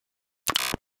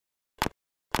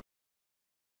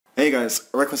Hey guys,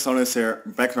 Xfer Serum here,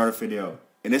 back with another video.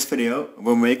 In this video,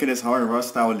 we're making this Holl And Rush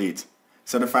style lead.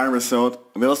 So the final result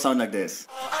will sound like this.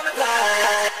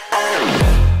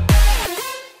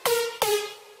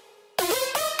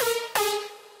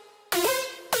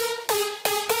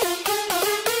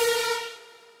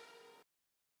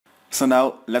 So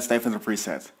now, let's dive into the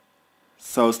preset.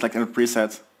 So select in the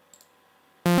preset.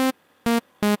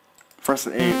 First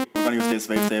at A, we're gonna use this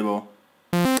wavetable.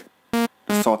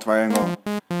 The saw triangle.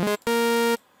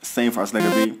 Same for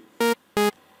oscillator B.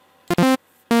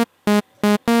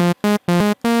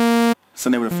 So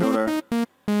enable the filter.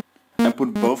 And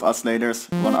put both oscillators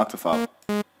one octave up.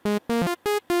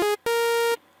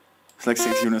 Select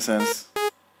 6 unisons.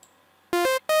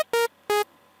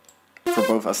 For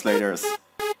both oscillators.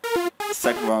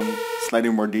 Second one, slightly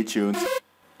more detuned.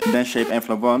 And then shape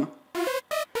envelope 1.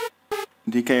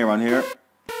 Decay around here.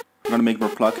 I'm gonna make it more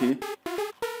plucky.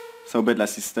 So a bit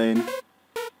less sustain.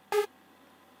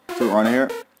 So around here.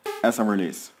 And some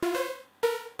release. And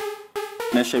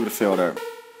then shape the filter.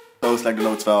 So select the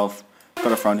low 12.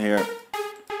 Cut off around here.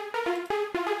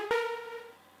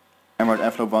 And route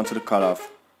envelope 1 to the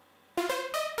cutoff.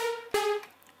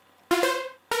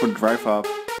 Put the drive up.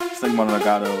 Select mono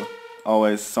legato.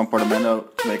 Always some portamento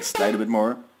to make it slide a bit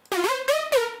more.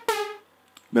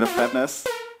 Bit of fatness.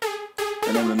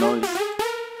 And then the noise.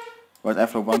 Route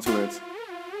envelope 1 to it.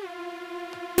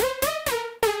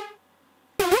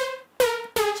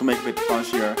 To make it a bit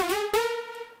punchier.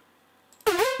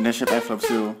 And then shape envelope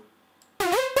 2.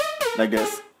 Like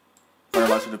this.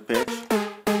 Further out to the pitch.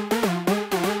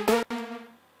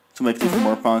 To make it even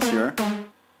more punchier.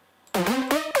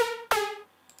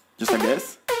 Just like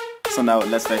this. So now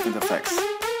let's dive into effects.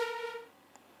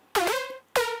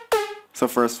 So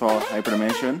first of all,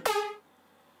 hyperdimension.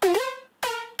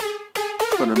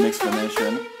 For the mix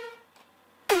dimension.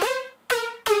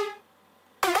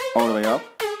 All the way up.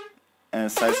 And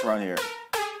sides around here.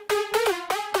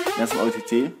 Then some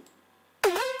OTT.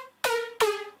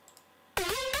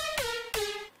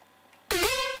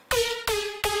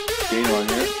 Gain around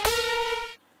here.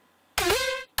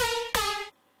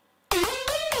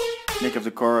 Nick of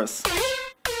the chorus.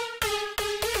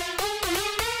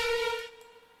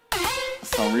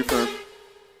 Some reverb.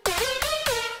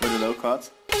 With a low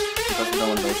cut. Because we don't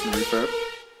want to waste the reverb.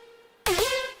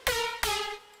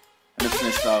 And then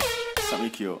finish off some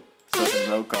EQ. So it's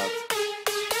a low cut.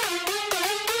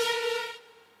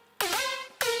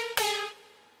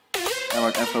 And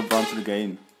route envelope 1 to the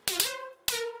gain.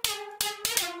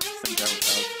 Send that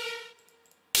out.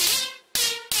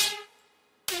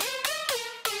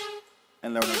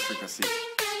 And lower the frequency.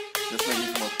 Just make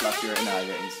it more pluggier in the high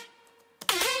range.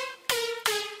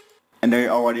 And there you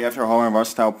already have your Holl And Rush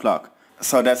style plug.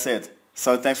 So that's it.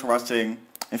 So thanks for watching.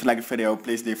 If you like the video,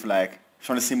 please leave a like. If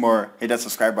you want to see more, hit that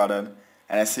subscribe button.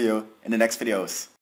 And I see you in the next videos.